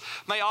Jesus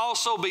may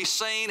also be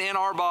seen in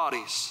our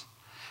bodies.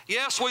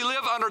 Yes, we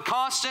live under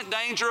constant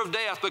danger of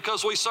death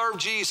because we serve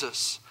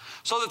Jesus,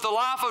 so that the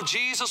life of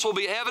Jesus will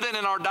be evident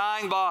in our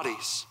dying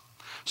bodies.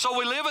 So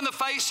we live in the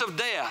face of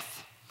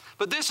death,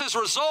 but this has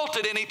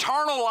resulted in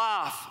eternal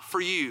life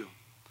for you.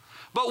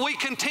 But we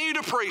continue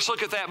to preach,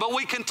 look at that, but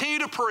we continue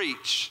to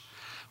preach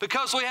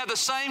because we have the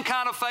same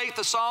kind of faith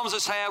the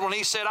psalmist had when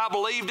he said, I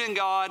believed in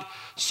God,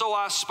 so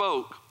I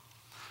spoke.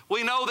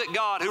 We know that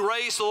God, who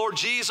raised the Lord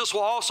Jesus,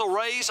 will also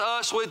raise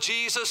us with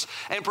Jesus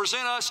and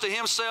present us to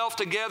Himself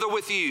together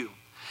with you.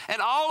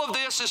 And all of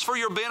this is for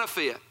your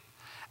benefit.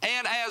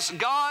 And as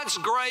God's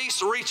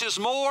grace reaches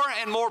more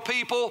and more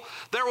people,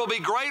 there will be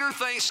greater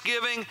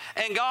thanksgiving,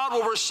 and God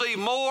will receive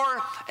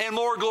more and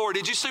more glory.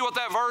 Did you see what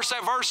that verse?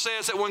 That verse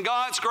says that when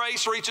God's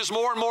grace reaches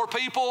more and more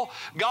people,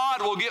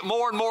 God will get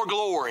more and more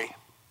glory.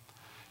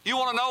 You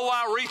want to know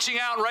why reaching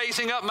out and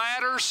raising up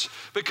matters?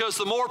 Because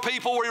the more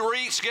people we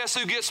reach, guess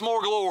who gets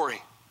more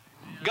glory?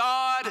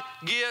 God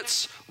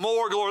gets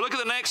more glory. Look at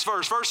the next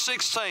verse, verse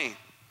 16.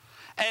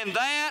 And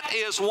that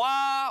is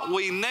why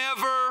we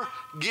never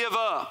give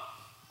up.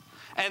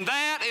 And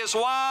that is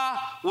why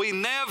we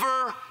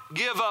never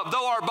give up.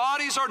 Though our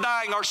bodies are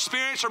dying, our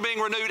spirits are being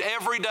renewed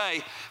every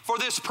day. For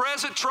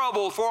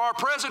our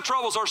present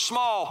troubles are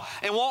small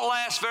and won't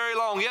last very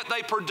long, yet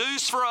they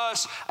produce for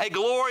us a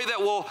glory that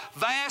will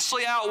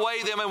vastly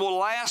outweigh them and will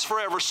last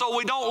forever. So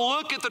we don't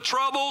look at the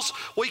troubles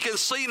we can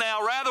see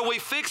now. Rather, we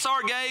fix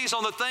our gaze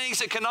on the things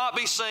that cannot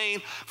be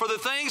seen. For the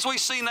things we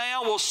see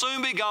now will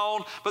soon be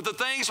gone, but the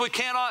things we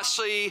cannot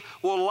see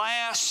will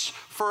last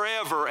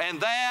forever.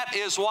 And that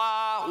is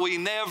why we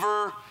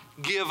never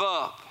give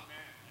up.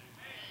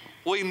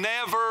 We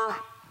never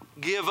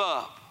give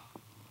up.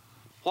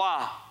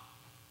 Why?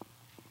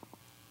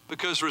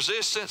 Because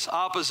resistance,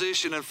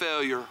 opposition, and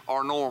failure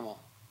are normal.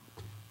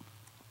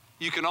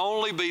 You can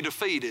only be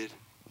defeated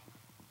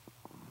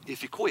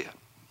if you quit.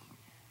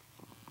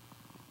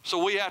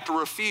 So we have to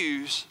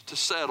refuse to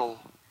settle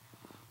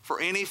for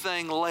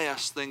anything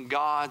less than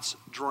God's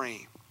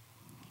dream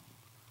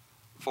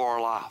for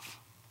our life.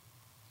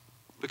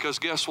 Because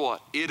guess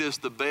what? It is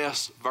the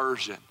best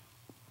version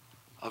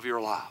of your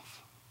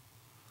life.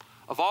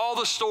 Of all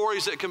the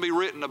stories that can be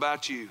written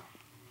about you,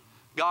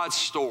 God's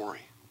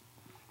story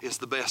is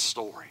the best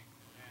story.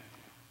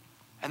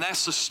 And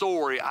that's the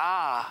story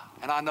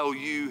and I know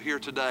you here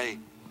today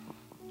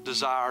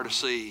desire to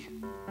see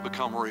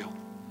become real.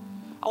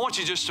 I want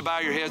you just to bow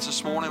your heads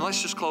this morning.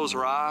 Let's just close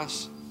our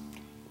eyes.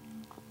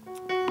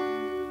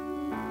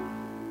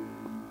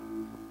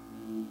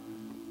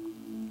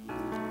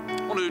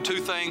 I want to do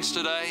two things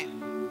today.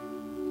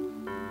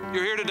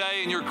 You're here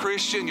today and you're a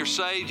Christian, you're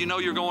saved, you know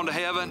you're going to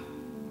heaven.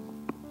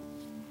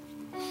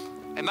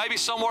 And maybe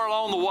somewhere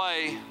along the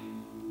way,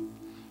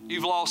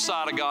 you've lost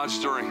sight of God's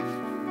dream.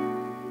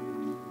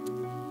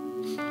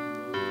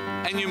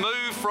 And you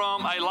move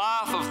from a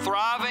life of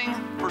thriving,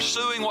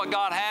 pursuing what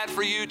God had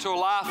for you, to a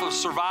life of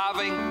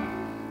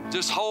surviving,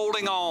 just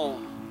holding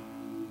on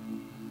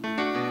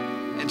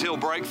until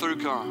breakthrough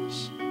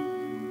comes.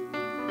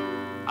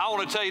 I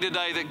want to tell you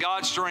today that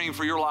God's dream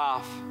for your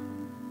life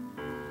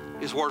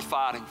is worth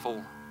fighting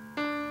for.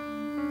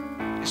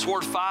 It's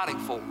worth fighting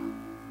for.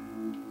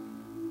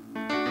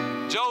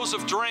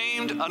 Joseph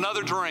dreamed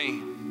another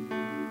dream.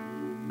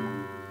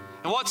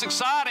 And what's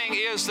exciting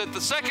is that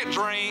the second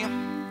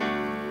dream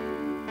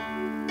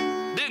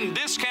didn't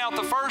discount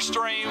the first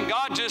dream.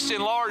 God just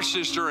enlarged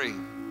his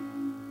dream.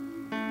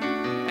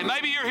 And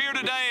maybe you're here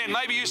today and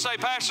maybe you say,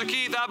 Pastor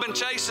Keith, I've been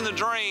chasing the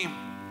dream,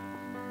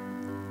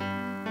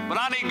 but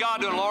I need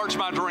God to enlarge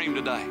my dream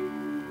today.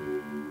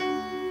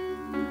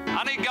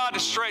 I need God to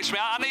stretch me.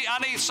 I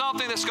need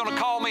something that's going to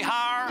call me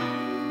higher,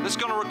 that's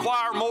going to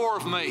require more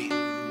of me.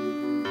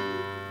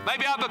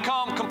 Maybe I've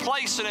become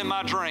complacent in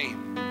my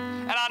dream.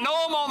 And I know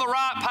I'm on the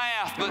right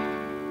path, but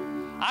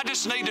I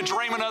just need to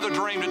dream another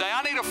dream today.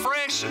 I need a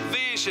fresh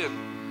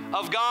vision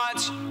of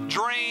God's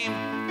dream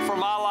for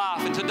my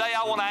life. And today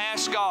I want to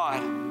ask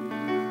God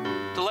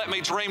to let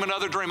me dream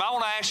another dream. I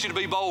want to ask you to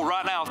be bold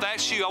right now. If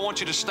that's you, I want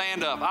you to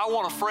stand up. I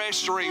want a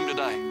fresh dream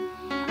today.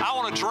 I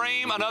want to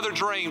dream another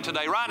dream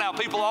today. Right now,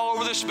 people all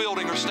over this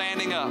building are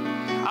standing up.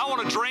 I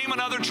want to dream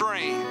another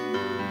dream.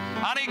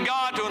 I need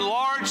God to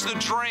enlarge the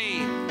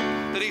dream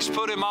that He's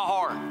put in my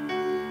heart.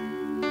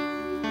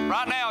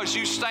 Right now, as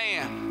you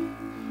stand,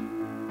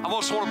 I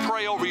just want to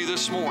pray over you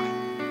this morning.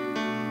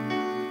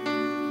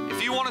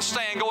 If you want to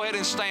stand, go ahead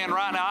and stand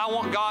right now. I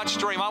want God's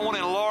dream. I want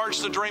to enlarge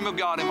the dream of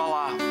God in my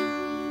life.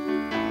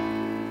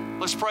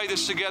 Let's pray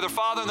this together.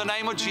 Father, in the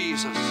name of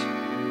Jesus,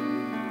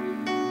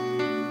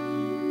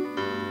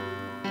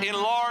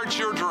 enlarge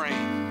your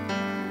dream.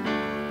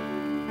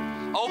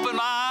 Open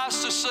my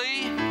eyes to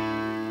see,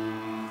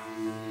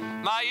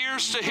 my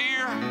ears to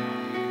hear,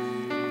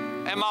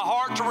 and my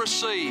heart to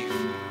receive.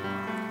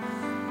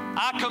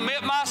 I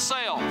commit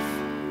myself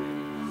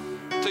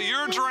to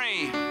your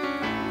dream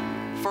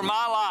for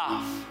my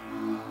life.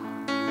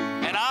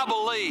 And I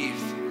believe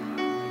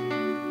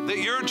that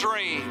your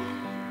dream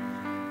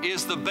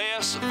is the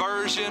best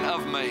version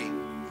of me.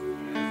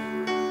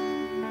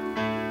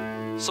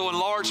 So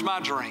enlarge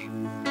my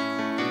dream.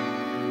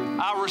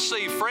 I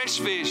receive fresh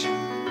vision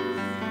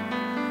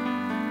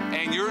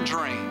and your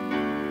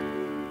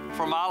dream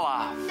for my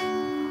life.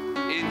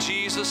 In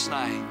Jesus'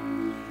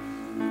 name,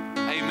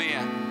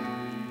 amen.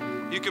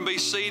 You can be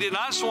seated. And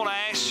I just want to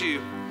ask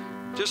you,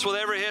 just with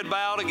every head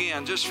bowed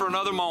again, just for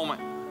another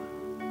moment.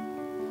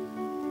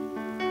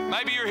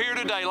 Maybe you're here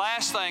today.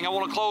 Last thing, I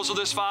want to close with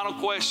this final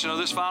question or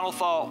this final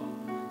thought.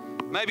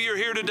 Maybe you're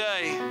here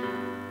today.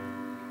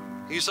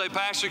 You say,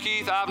 Pastor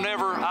Keith, I've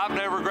never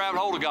grabbed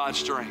hold of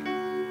God's dream.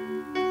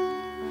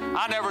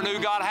 I never knew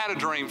God had a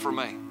dream for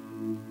me.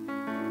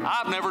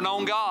 I've never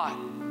known God.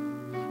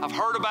 I've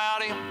heard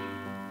about Him,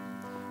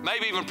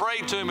 maybe even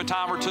prayed to Him a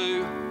time or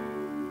two,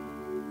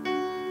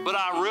 but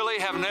I really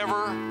have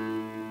never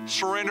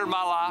surrendered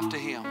my life to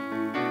Him.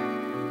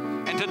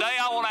 And today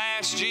I want to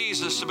ask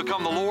Jesus to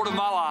become the Lord of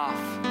my life.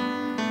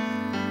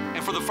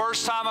 And for the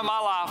first time in my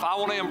life, I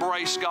want to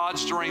embrace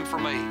God's dream for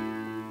me.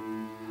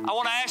 I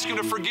want to ask Him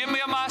to forgive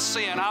me of my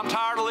sin. I'm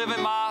tired of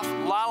living my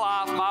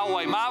life my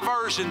way. My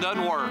version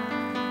doesn't work.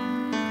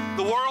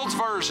 The world's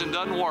version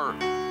doesn't work.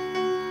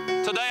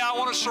 Today I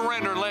want to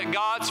surrender and let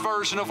God's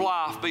version of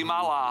life be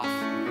my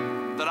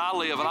life that I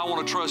live. And I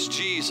want to trust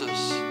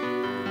Jesus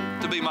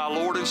to be my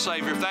Lord and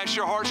Savior. If that's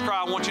your heart's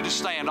cry, I want you to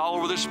stand all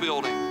over this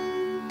building.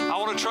 I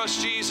want to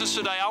trust Jesus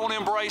today. I want to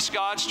embrace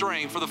God's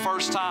dream for the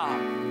first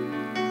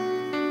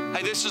time.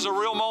 Hey, this is a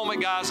real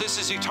moment, guys. This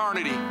is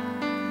eternity.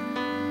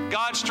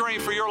 God's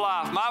dream for your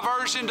life. My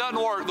version doesn't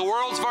work. The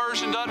world's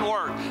version doesn't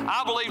work.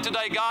 I believe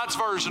today God's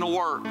version will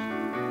work.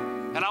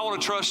 And I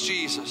want to trust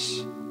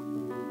Jesus.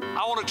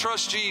 I want to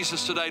trust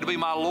Jesus today to be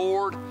my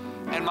Lord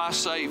and my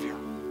Savior.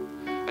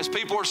 As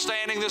people are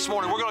standing this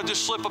morning, we're going to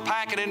just slip a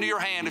packet into your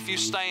hand if you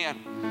stand,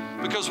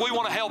 because we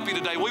want to help you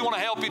today. We want to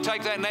help you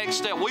take that next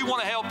step. We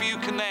want to help you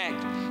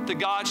connect to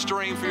God's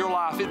dream for your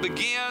life. It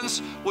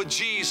begins with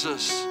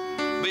Jesus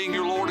being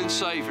your Lord and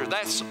Savior.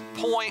 That's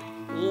point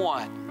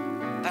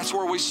one. That's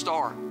where we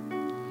start.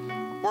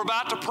 We're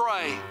about to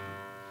pray.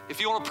 If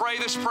you want to pray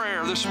this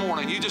prayer this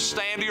morning, you just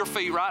stand to your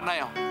feet right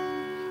now.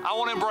 I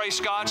want to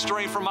embrace God's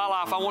dream for my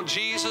life. I want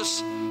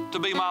Jesus to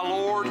be my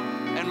Lord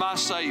and my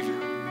Savior.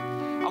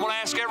 I want to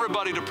ask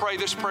everybody to pray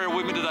this prayer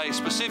with me today,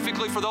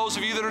 specifically for those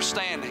of you that are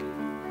standing.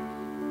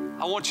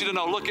 I want you to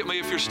know, look at me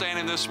if you're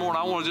standing this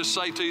morning. I want to just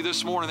say to you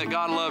this morning that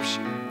God loves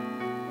you.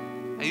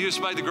 And you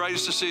just made the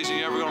greatest decision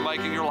you're ever going to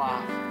make in your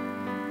life.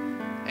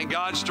 And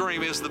God's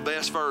dream is the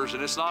best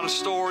version. It's not a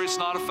story. It's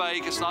not a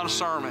fake. It's not a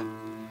sermon.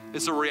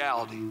 It's a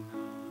reality.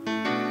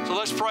 So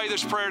let's pray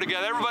this prayer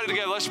together. Everybody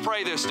together, let's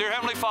pray this. Dear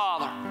Heavenly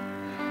Father,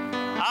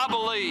 I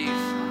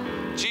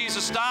believe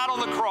Jesus died on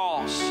the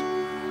cross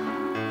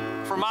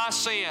for my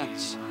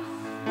sins,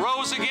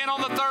 rose again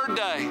on the third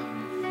day.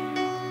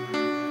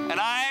 And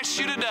I ask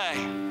you today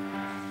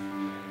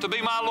to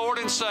be my Lord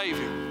and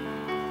Savior.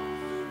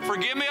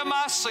 Forgive me of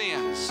my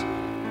sins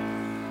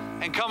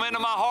and come into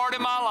my heart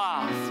and my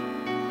life.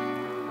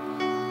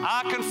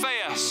 I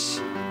confess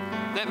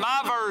that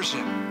my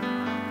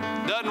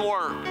version doesn't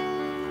work.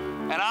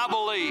 And I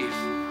believe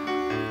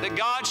that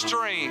God's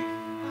dream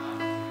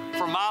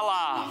for my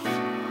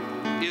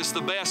life is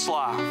the best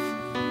life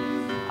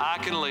I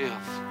can live.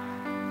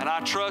 And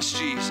I trust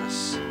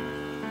Jesus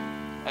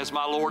as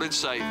my Lord and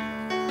Savior.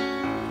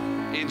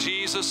 In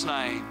Jesus'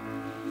 name,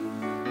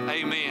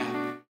 amen.